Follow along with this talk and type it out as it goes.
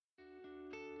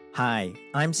Hi,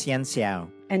 I'm Xian Xiao.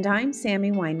 And I'm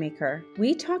Sammy Winemaker.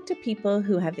 We talk to people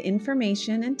who have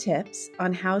information and tips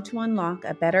on how to unlock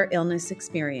a better illness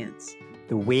experience.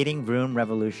 The waiting room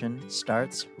revolution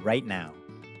starts right now.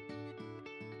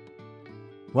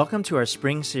 Welcome to our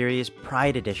spring series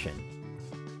Pride Edition.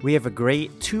 We have a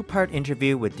great two-part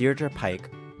interview with Deirdre Pike,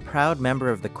 proud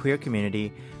member of the queer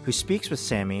community, who speaks with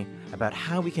Sammy about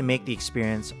how we can make the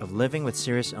experience of living with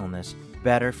serious illness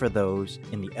better for those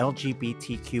in the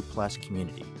LGBTQ+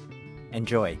 community.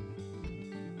 Enjoy.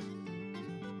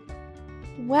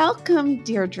 Welcome,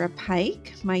 Deirdre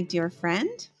Pike, my dear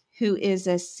friend, who is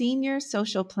a senior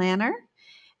social planner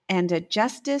and a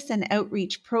justice and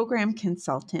outreach program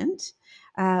consultant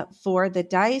for the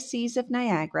Diocese of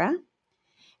Niagara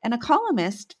and a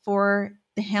columnist for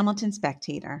the Hamilton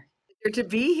Spectator. Good to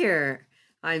be here.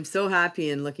 I'm so happy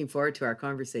and looking forward to our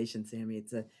conversation, Sammy.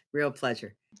 It's a real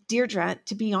pleasure. Deirdre,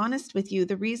 to be honest with you,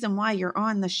 the reason why you're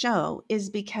on the show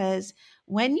is because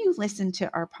when you listened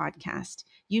to our podcast,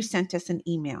 you sent us an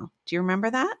email. Do you remember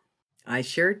that? I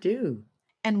sure do.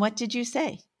 And what did you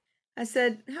say? I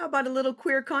said, how about a little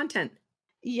queer content?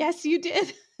 Yes, you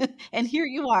did. And here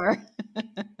you are.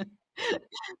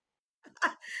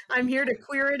 I'm here to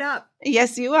queer it up.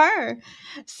 Yes, you are.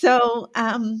 So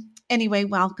anyway,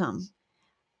 welcome.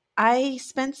 I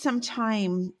spent some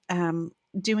time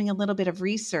doing a little bit of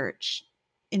research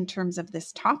in terms of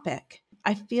this topic.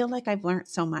 I feel like I've learned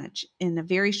so much in a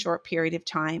very short period of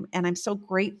time, and I'm so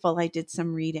grateful I did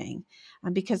some reading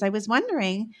because I was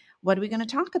wondering, what are we going to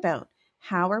talk about?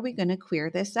 How are we going to queer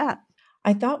this up?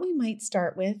 I thought we might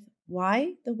start with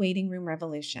why the waiting room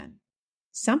revolution.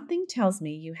 Something tells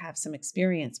me you have some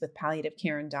experience with palliative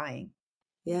care and dying.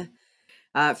 Yeah.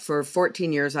 For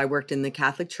 14 years, I worked in the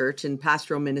Catholic Church in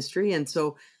pastoral ministry. And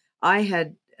so I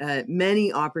had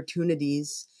many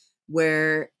opportunities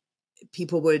where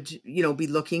people would, be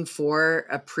looking for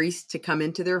a priest to come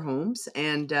into their homes.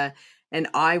 And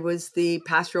I was the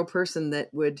pastoral person that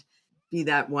would be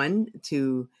that one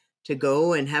to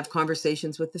go and have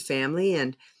conversations with the family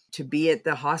and to be at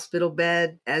the hospital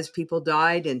bed as people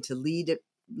died and to lead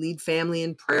family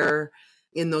in prayer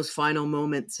in those final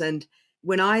moments. And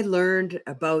when I learned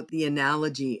about the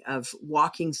analogy of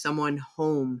walking someone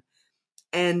home,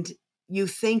 and you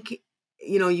think,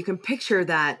 you can picture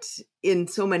that in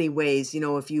so many ways,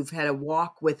 if you've had a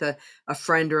walk with a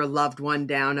friend or a loved one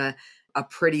down a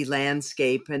pretty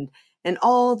landscape and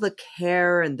all the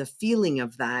care and the feeling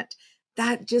of that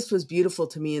just was beautiful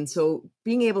to me. And so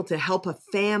being able to help a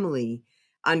family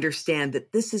understand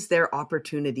that this is their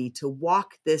opportunity to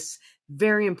walk this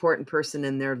very important person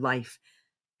in their life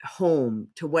home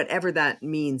to whatever that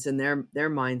means in their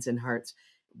minds and hearts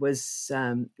was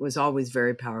always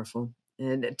very powerful.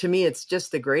 And to me, it's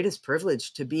just the greatest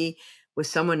privilege to be with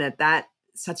someone at that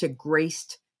such a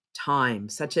graced time,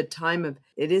 such a time of,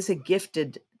 it is a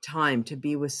gifted time to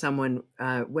be with someone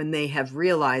when they have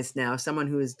realized now, someone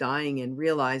who is dying and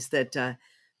realized that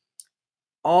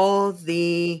all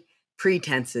the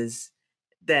pretenses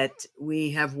that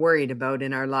we have worried about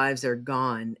in our lives are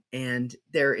gone. And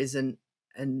there is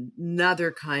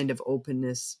another kind of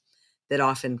openness that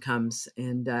often comes,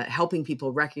 and helping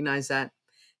people recognize that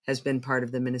has been part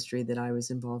of the ministry that I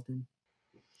was involved in.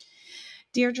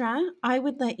 Deirdre, I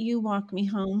would let you walk me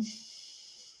home.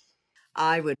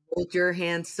 I would hold your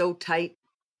hand so tight.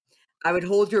 I would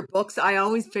hold your books. I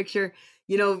always picture,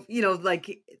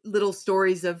 like little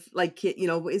stories of like,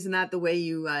 isn't that the way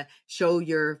you show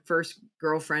your first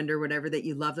girlfriend or whatever that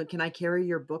you love them? Can I carry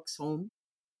your books home?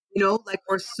 Like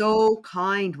we're so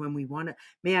kind when we want to,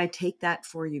 may I take that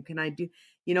for you? Can I do,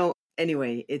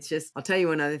 anyway, it's just, I'll tell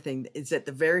you another thing is that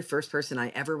the very first person I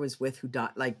ever was with who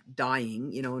died, like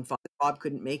dying, and Father Bob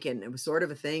couldn't make it. And it was sort of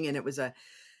a thing. And it was it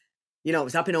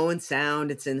was up in Owen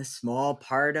Sound. It's in a small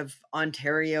part of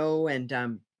Ontario.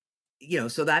 And,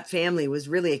 so that family was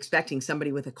really expecting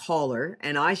somebody with a collar,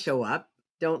 and I show up,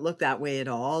 don't look that way at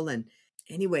all. And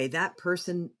anyway, that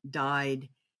person died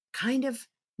kind of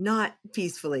not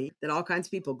peacefully, that all kinds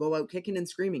of people go out kicking and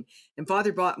screaming. And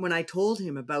Father Bob, when I told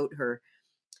him about her,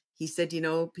 he said,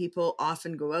 people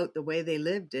often go out the way they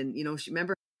lived. And,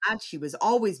 she was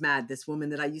always mad. This woman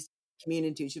that I used to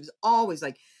commune to, she was always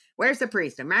like, where's the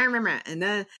priest?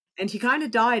 And she kind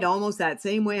of died almost that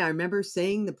same way. I remember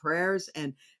saying the prayers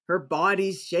and her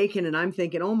body's shaking. And I'm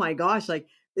thinking, oh my gosh, like,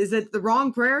 is it the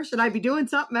wrong prayer? Should I be doing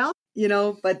something else?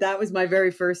 But that was my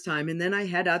very first time. And then I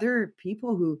had other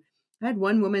people I had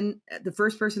one woman, the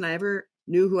first person I ever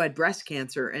knew who had breast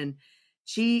cancer. And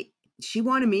she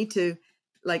wanted me to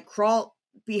like crawl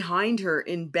behind her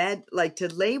in bed, like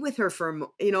to lay with her for,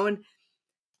 and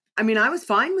I mean, I was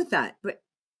fine with that, but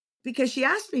because she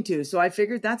asked me to. So I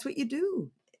figured that's what you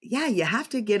do. Yeah, you have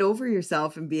to get over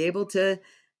yourself and be able to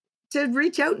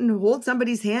reach out and hold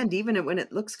somebody's hand, even when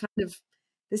it looks kind of,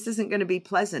 this isn't going to be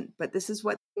pleasant, but this is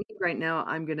what they need right now.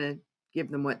 I'm going to give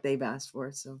them what they've asked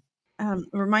for. So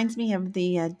Reminds me of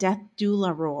the death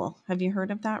doula role. Have you heard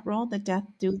of that role, the death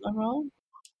doula role?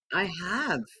 I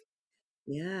have.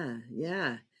 Yeah.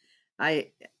 Yeah.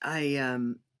 I, I,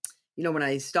 when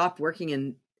I stopped working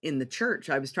in the church,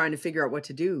 I was trying to figure out what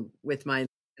to do with my,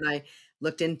 and I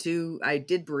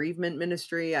did bereavement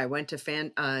ministry. I went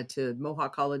to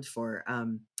Mohawk College for,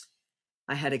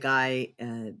 I had a guy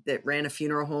that ran a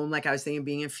funeral home. Like I was thinking of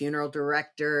being a funeral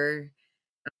director.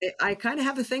 I kind of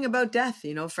have a thing about death,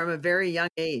 from a very young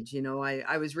age.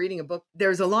 I was reading a book.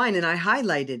 There's a line and I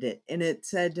highlighted it and it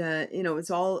said,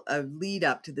 it's all a lead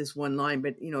up to this one line,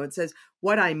 but, it says,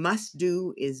 what I must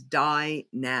do is die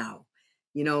now.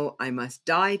 I must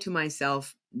die to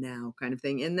myself now, kind of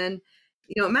thing. And then,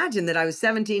 imagine that I was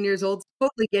 17 years old,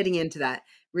 totally getting into that.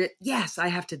 Yes, I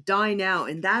have to die now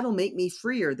and that'll make me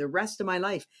freer the rest of my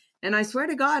life. And I swear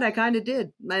to God, I kind of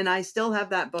did. And I still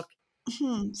have that book.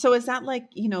 So is that like,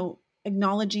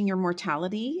 acknowledging your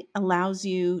mortality allows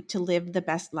you to live the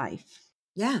best life?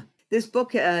 Yeah. This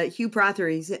book, Hugh Prather,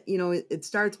 it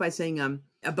starts by saying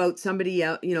about somebody,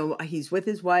 he's with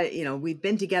his wife, we've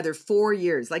been together 4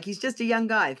 years. Like he's just a young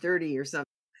guy, 30 or something.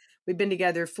 We've been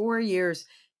together 4 years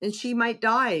and she might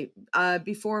die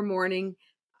before morning.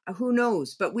 Who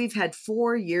knows? But we've had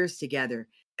 4 years together.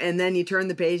 And then you turn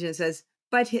the page and it says,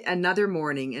 but another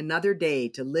morning, another day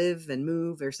to live and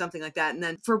move or something like that. And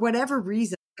then for whatever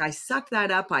reason, I sucked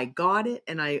that up. I got it.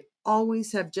 And I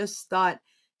always have just thought,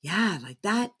 yeah, like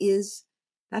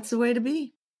that's the way to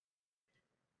be.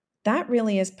 That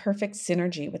really is perfect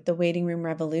synergy with the Waiting Room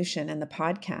Revolution and the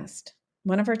podcast.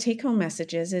 One of our take-home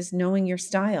messages is knowing your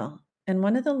style. And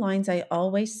one of the lines I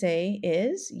always say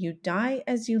is, you die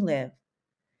as you live.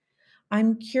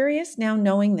 I'm curious now,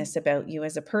 knowing this about you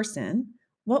as a person,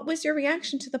 what was your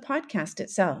reaction to the podcast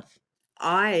itself?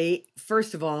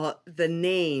 First of all, the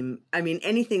name, I mean,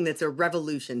 anything that's a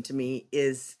revolution to me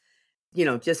is,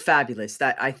 just fabulous.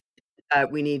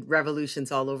 We need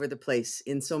revolutions all over the place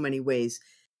in so many ways.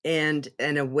 And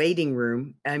a waiting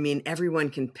room, I mean, everyone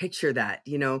can picture that,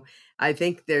 I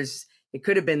think it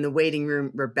could have been the waiting room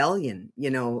rebellion,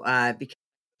 because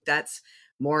that's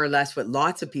more or less what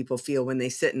lots of people feel when they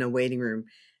sit in a waiting room,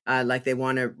 like they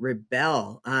want to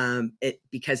rebel,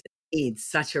 because it needs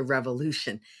such a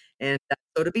revolution. And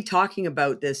so to be talking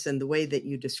about this and the way that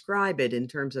you describe it in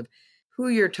terms of who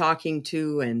you're talking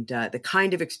to and the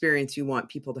kind of experience you want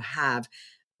people to have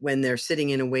when they're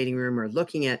sitting in a waiting room or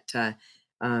looking at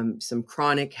some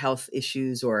chronic health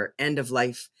issues or end of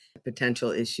life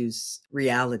potential issues,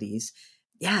 realities.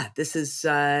 Yeah, this is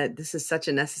such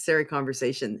a necessary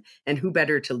conversation, and who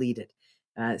better to lead it?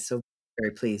 So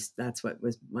very pleased. That's what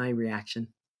was my reaction.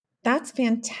 That's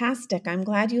fantastic. I'm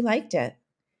glad you liked it.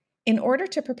 In order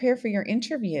to prepare for your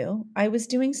interview, I was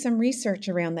doing some research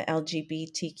around the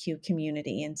LGBTQ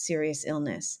community and serious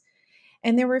illness.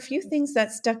 And there were a few things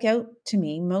that stuck out to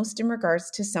me, most in regards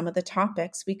to some of the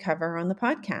topics we cover on the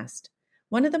podcast.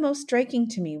 One of the most striking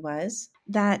to me was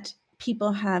that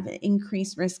people have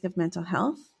increased risk of mental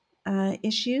health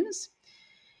issues,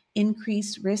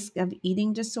 increased risk of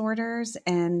eating disorders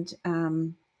and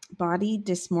body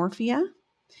dysmorphia,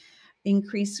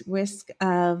 increased risk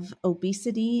of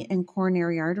obesity and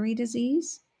coronary artery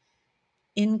disease,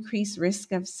 increased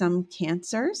risk of some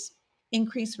cancers,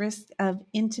 increased risk of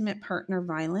intimate partner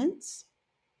violence.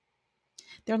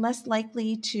 They're less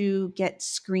likely to get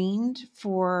screened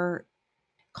for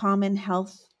common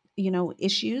health,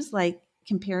 issues like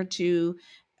compared to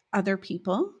other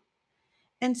people.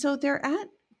 And so they're at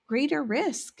greater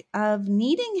risk of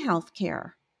needing health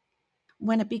care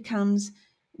when it becomes,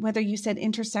 whether you said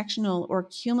intersectional or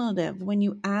cumulative, when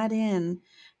you add in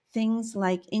things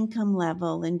like income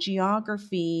level and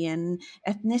geography and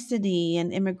ethnicity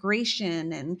and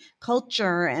immigration and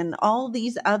culture and all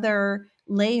these other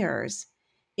layers,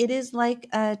 it is like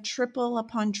a triple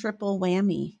upon triple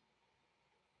whammy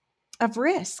of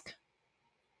risk.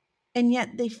 And yet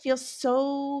they feel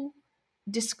so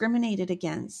discriminated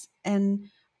against and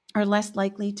are less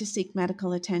likely to seek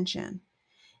medical attention.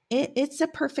 It's a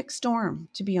perfect storm,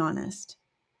 to be honest.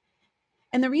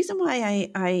 And the reason why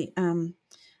I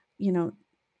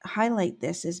highlight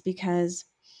this is because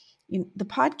the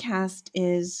podcast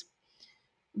is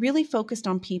really focused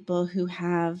on people who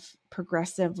have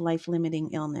progressive life-limiting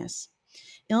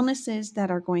illnesses that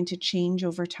are going to change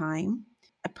over time.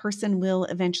 A person will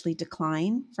eventually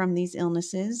decline from these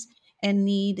illnesses and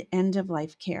need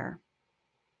end-of-life care.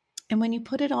 And when you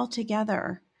put it all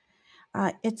together,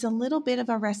 it's a little bit of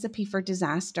a recipe for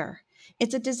disaster.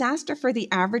 It's a disaster for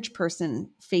the average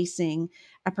person facing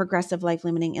a progressive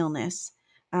life-limiting illness.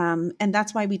 And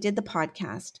that's why we did the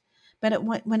podcast. But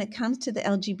when it comes to the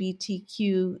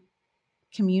LGBTQ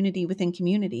community within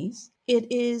communities,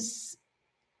 it is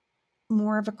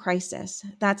more of a crisis.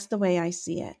 That's the way I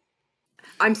see it.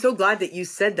 I'm so glad that you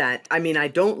said that. I mean, I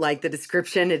don't like the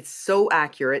description. It's so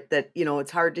accurate that,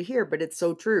 it's hard to hear, but it's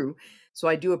so true. So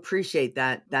I do appreciate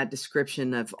that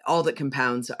description of all that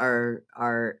compounds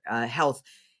our health.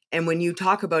 And when you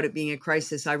talk about it being a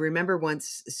crisis, I remember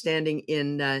once standing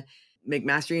in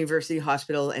McMaster University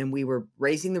Hospital, and we were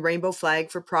raising the rainbow flag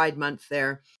for Pride Month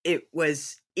there. It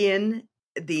was you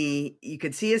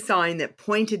could see a sign that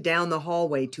pointed down the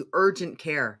hallway to urgent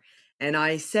care. And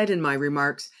I said in my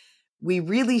remarks, we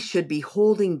really should be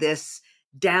holding this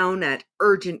down at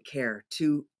urgent care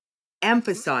to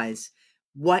emphasize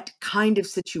what kind of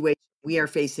situation we are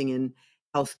facing in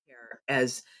healthcare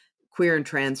as queer and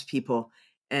trans people.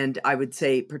 And I would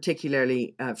say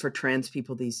particularly for trans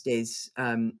people these days,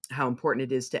 how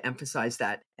important it is to emphasize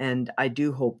that. And I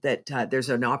do hope that there's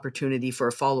an opportunity for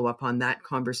a follow-up on that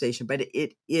conversation, but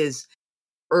it is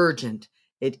urgent.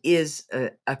 It is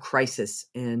a crisis.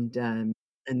 And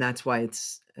that's why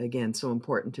it's, again, so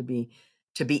important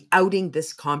to be outing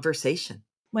this conversation.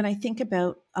 When I think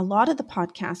about a lot of the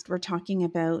podcast, we're talking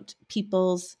about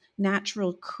people's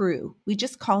natural crew. We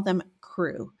just call them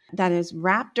crew that is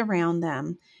wrapped around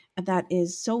them, that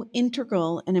is so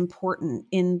integral and important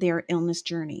in their illness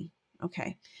journey.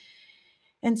 Okay.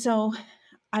 And so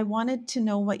I wanted to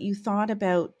know what you thought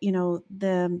about,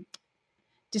 the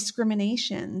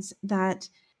discriminations that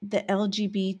the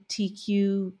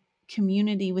LGBTQ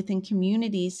community within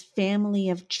communities, family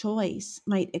of choice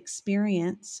might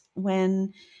experience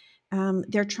when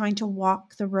they're trying to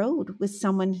walk the road with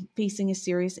someone facing a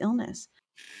serious illness.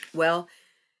 Well,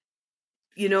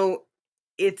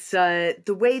 it's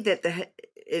the way that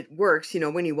it works,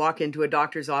 when you walk into a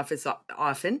doctor's office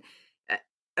often,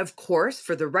 of course,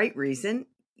 for the right reason,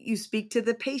 you speak to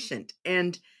the patient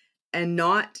and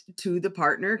not to the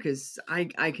partner, because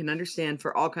I can understand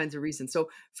for all kinds of reasons. So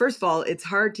first of all, it's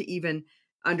hard to even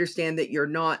understand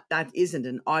that isn't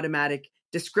an automatic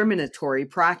discriminatory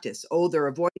practice. Oh, they're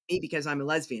avoiding me because I'm a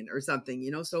lesbian or something,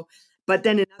 so, but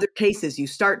then in other cases, you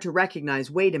start to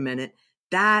recognize, wait a minute,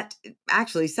 that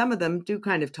actually some of them do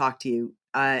kind of talk to you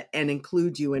and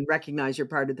include you and recognize you're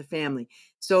part of the family.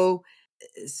 So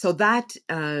that,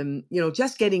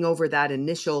 just getting over that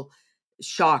initial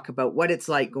shock about what it's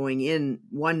like going in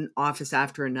one office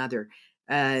after another.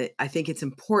 I think it's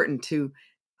important to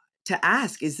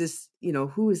ask, is this,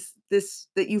 who is this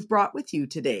that you've brought with you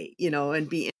today, and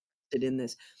be interested in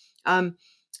this.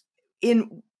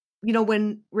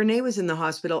 When Renee was in the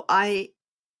hospital, I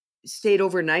stayed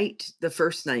overnight the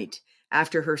first night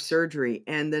after her surgery,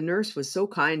 and the nurse was so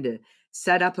kind to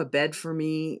set up a bed for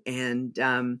me and,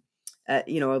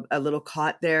 a little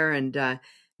cot there, and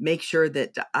make sure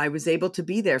that I was able to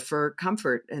be there for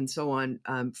comfort and so on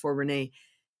for Renee.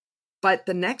 But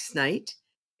the next night,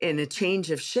 in a change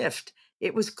of shift,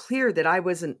 it was clear that I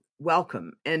wasn't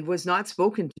welcome and was not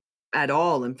spoken to at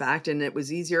all, in fact, and it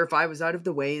was easier if I was out of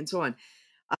the way and so on.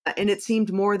 And it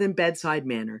seemed more than bedside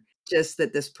manner, just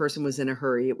that this person was in a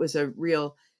hurry. It was a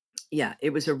real,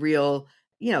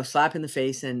 slap in the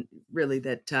face, and really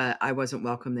that I wasn't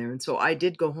welcome there. And so I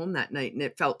did go home that night, and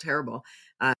it felt terrible,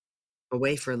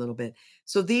 away for a little bit.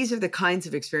 So these are the kinds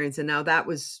of experience. And now that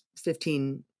was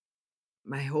 15,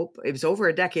 I hope it was over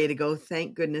a decade ago.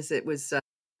 Thank goodness it was,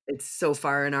 it's so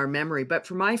far in our memory. But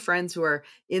for my friends who are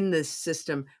in this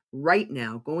system right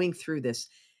now, going through this,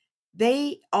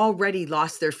 they already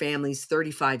lost their families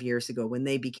 35 years ago when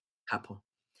they became a couple.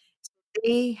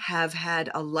 They have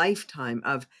had a lifetime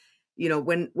of,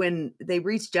 when they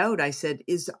reached out, I said,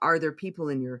 are there people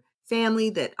in your family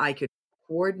that I could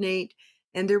coordinate?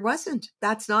 And there wasn't.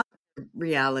 That's not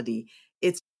reality.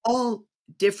 It's all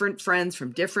different friends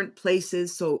from different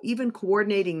places. So even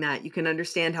coordinating that, you can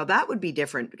understand how that would be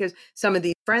different, because some of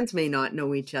these friends may not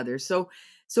know each other. So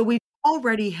we've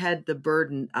already had the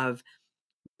burden of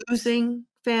losing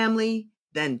family,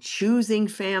 then choosing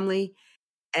family,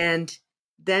 and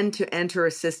then to enter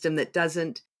a system that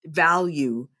doesn't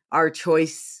value our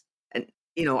choice, and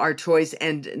our choice,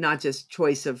 and not just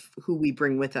choice of who we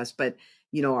bring with us, but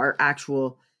our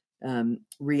actual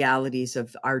realities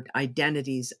of our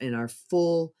identities and our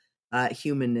full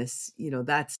humanness.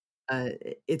 That's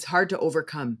it's hard to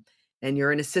overcome, and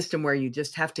you're in a system where you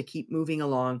just have to keep moving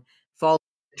along, follow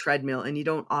the treadmill, and you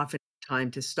don't often have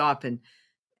time to stop and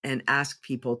ask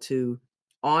people to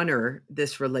honor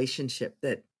this relationship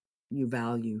that you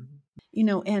value.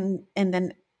 And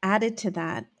then added to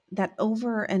that, that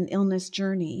over an illness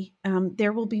journey,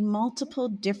 there will be multiple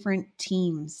different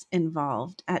teams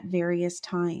involved at various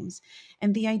times.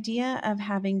 And the idea of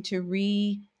having to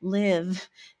relive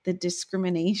the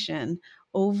discrimination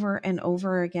over and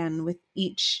over again with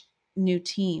each new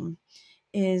team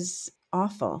is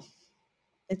awful.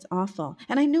 It's awful.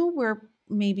 And I know we're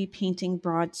maybe painting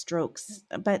broad strokes,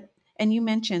 and you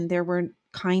mentioned there were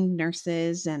kind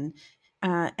nurses and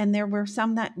there were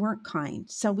some that weren't kind.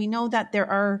 So we know that there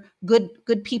are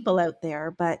good people out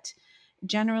there, but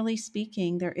generally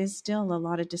speaking, there is still a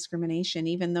lot of discrimination,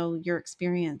 even though your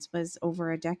experience was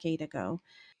over a decade ago.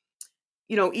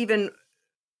 Even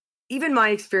my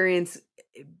experience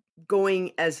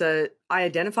going I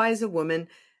identify as a woman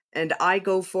and I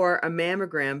go for a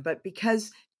mammogram, but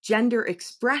because gender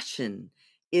expression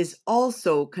is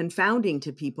also confounding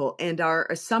to people and our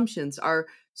assumptions are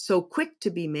so quick to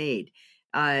be made,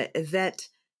 that,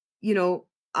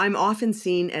 I'm often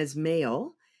seen as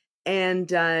male, and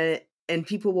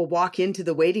people will walk into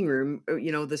the waiting room,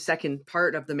 the second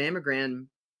part of the mammogram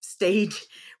stage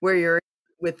where you're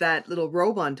with that little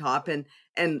robe on top, and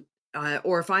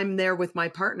or if I'm there with my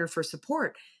partner for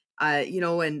support,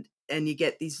 and you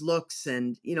get these looks,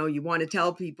 and you want to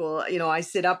tell people, I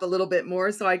sit up a little bit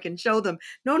more so I can show them,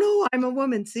 no, I'm a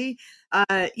woman. See,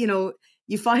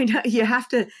 you find out you have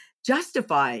to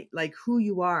justify like who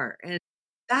you are, and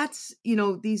that's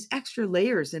these extra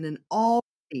layers in an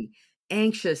already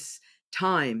anxious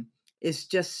time is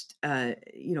just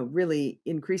really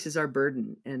increases our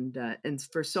burden, and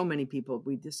for so many people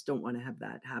we just don't want to have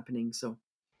that happening. So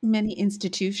Many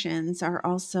institutions are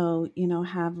also,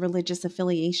 have religious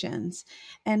affiliations,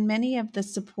 and many of the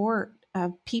support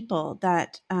of people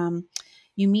that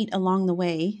you meet along the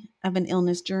way of an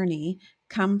illness journey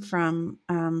come from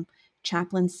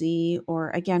chaplaincy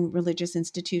or, again, religious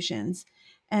institutions.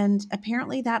 And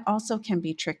apparently that also can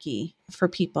be tricky for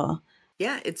people.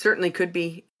 yeah, it certainly could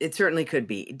be. It certainly could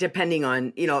be, depending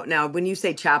on, now when you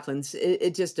say chaplains,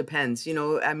 it just depends.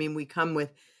 I mean, we come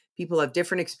with people have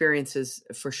different experiences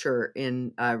for sure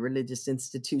in religious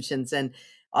institutions. And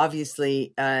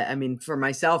obviously, I mean, for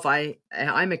myself, I'm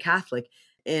a Catholic,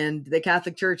 and the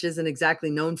Catholic Church isn't exactly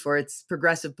known for its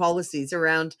progressive policies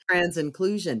around trans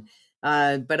inclusion.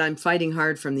 But I'm fighting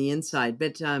hard from the inside.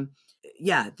 But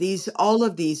yeah, all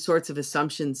of these sorts of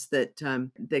assumptions that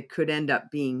could end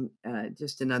up being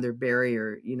just another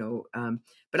barrier,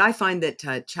 but I find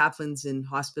that chaplains in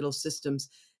hospital systems,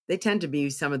 they tend to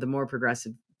be some of the more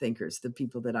progressive thinkers, the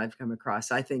people that I've come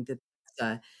across. I think that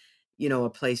a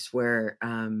place where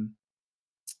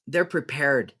they're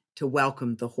prepared to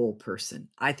welcome the whole person.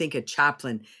 I think a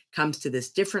chaplain comes to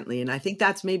this differently, and I think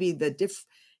that's maybe that's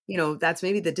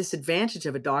maybe the disadvantage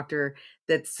of a doctor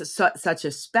that's such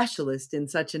a specialist in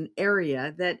such an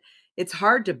area, that it's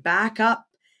hard to back up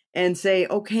and say,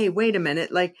 okay, wait a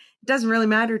minute, like, it doesn't really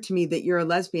matter to me that you're a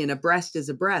lesbian. A breast is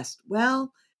a breast.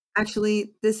 Well,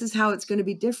 actually, this is how it's going to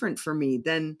be different for me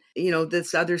than,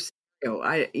 this other scenario.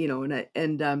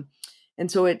 And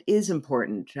so it is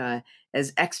important,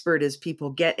 as expert as people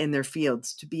get in their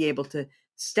fields, to be able to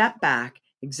step back,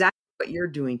 exactly what you're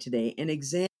doing today, and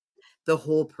examine the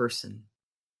whole person.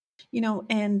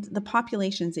 And the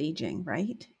population's aging,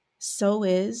 right? So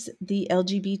is the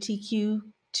LGBTQ2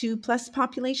 plus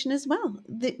population as well.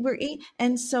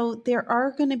 And so there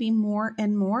are going to be more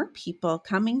and more people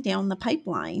coming down the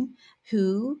pipeline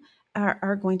who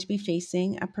are going to be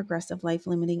facing a progressive life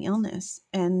limiting illness,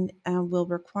 and will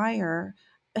require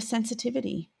a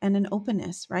sensitivity and an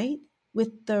openness, right?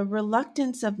 With the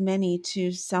reluctance of many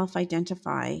to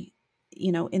self-identify,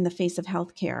 in the face of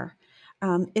healthcare,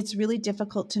 it's really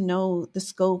difficult to know the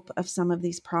scope of some of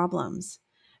these problems.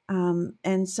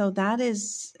 And so that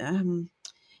is,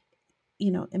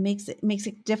 it makes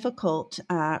it difficult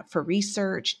for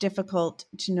research, difficult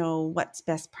to know what's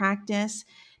best practice,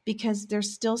 because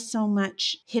there's still so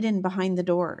much hidden behind the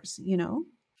doors,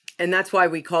 And that's why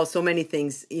we call so many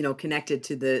things, connected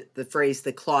to the phrase,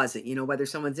 the closet, whether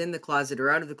someone's in the closet or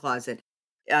out of the closet,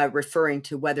 referring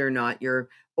to whether or not you're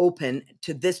open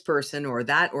to this person or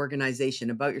that organization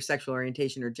about your sexual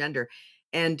orientation or gender.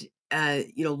 And,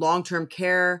 long-term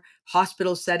care,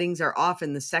 hospital settings are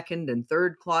often the second and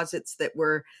third closets that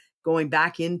we're going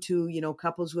back into,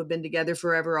 couples who have been together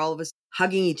forever, all of us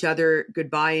hugging each other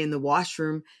goodbye in the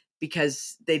washroom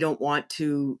because they don't want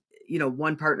to,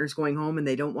 one partner's going home and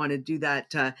they don't want to do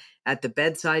that at the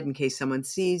bedside in case someone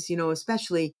sees,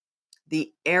 especially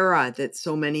the era that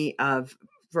so many of,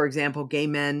 for example, gay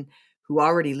men who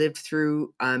already lived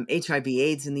through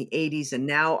HIV/AIDS in the 80s and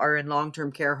now are in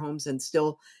long-term care homes and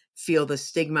still feel the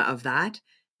stigma of that.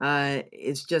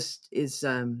 it's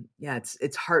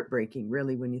heartbreaking,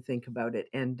 really, when you think about it.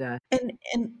 And that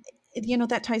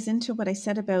ties into what I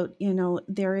said about,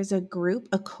 there is a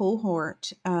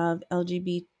cohort of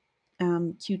LGBT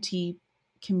QT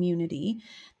community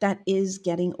that is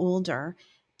getting older,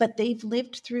 but they've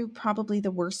lived through probably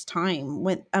the worst time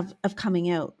of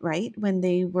coming out, right? When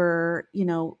they were,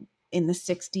 in the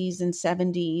 60s and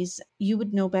 70s. You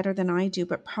would know better than I do,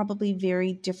 but probably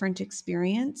very different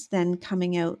experience than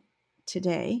coming out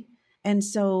today. And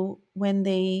so when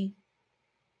they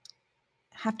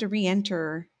have to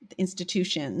re-enter the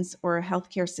institutions or a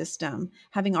healthcare system,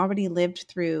 having already lived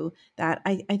through that,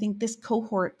 I think this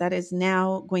cohort that is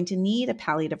now going to need a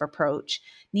palliative approach,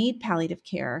 need palliative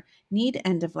care, need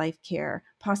end-of-life care,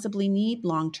 possibly need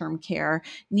long-term care,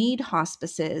 need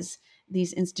hospices,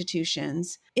 these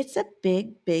institutions. It's a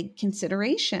big, big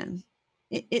consideration.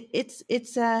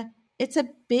 It's a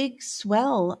big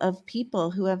swell of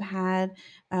people who have had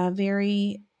a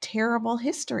very terrible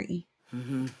history.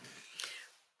 Mm-hmm.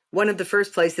 One of the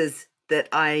first places that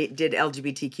I did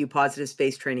LGBTQ positive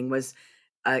space training was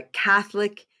a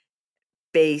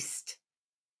Catholic-based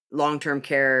long-term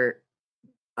care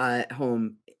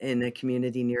home in a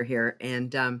community near here,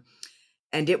 and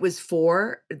it was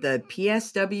for the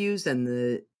PSWs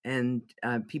and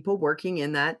people working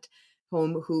in that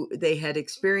home who they had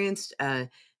experienced a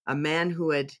man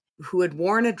who had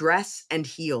worn a dress and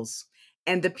heels,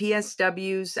 and the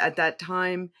PSWs at that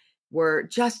time were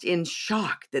just in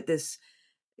shock that this,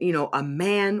 a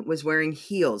man was wearing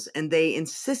heels, and they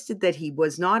insisted that he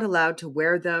was not allowed to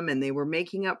wear them, and they were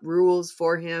making up rules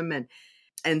for him.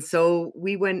 And so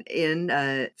we went in,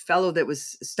 a fellow that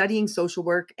was studying social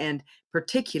work and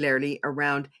particularly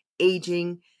around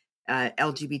aging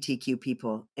LGBTQ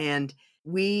people. And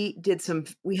we had some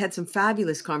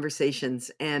fabulous conversations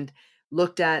and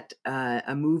looked at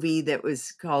a movie that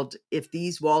was called If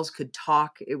These Walls Could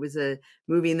Talk. It was a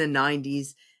movie in the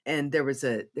 90s. And there's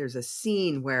a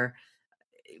scene where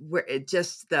it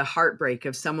just the heartbreak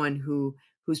of someone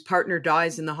whose partner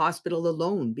dies in the hospital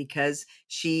alone because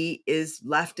she is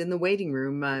left in the waiting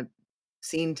room,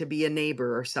 seen to be a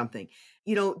neighbor or something.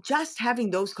 Just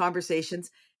having those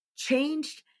conversations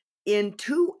changed in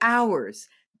 2 hours.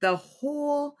 The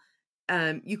whole,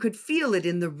 you could feel it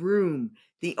in the room,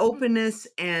 the openness,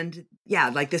 and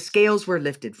like the scales were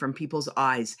lifted from people's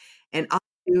eyes. And I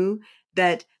knew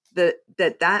that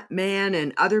that man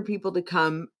and other people to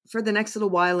come for the next little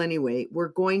while anyway, we're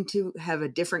going to have a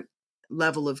different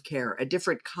level of care, a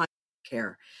different kind of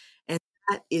care. And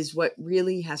that is what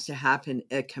really has to happen,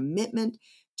 a commitment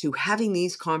to having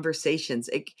these conversations.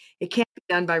 It can't be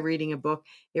done by reading a book.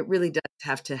 It really does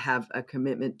have to have a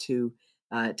commitment to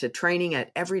training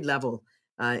at every level,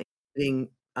 including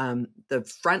the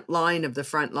front line of the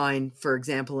front line, for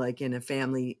example, like in a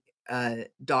family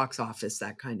doc's office,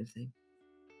 that kind of thing.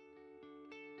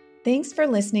 Thanks for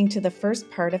listening to the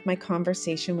first part of my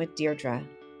conversation with Deirdre.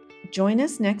 Join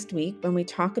us next week when we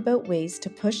talk about ways to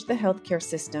push the healthcare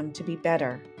system to be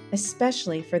better,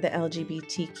 especially for the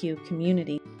LGBTQ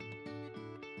community.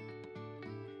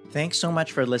 Thanks so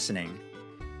much for listening.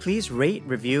 Please rate,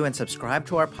 review, and subscribe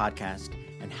to our podcast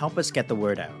and help us get the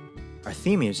word out. Our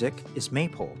theme music is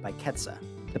Maypole by Ketsa.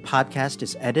 The podcast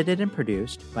is edited and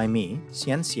produced by me,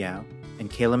 Xian Xiao, and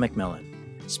Kayla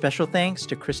McMillan. Special thanks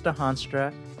to Krista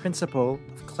Honstra, Principal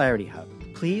of Clarity Hub.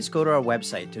 Please go to our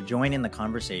website to join in the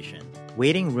conversation,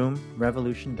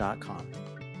 waitingroomrevolution.com.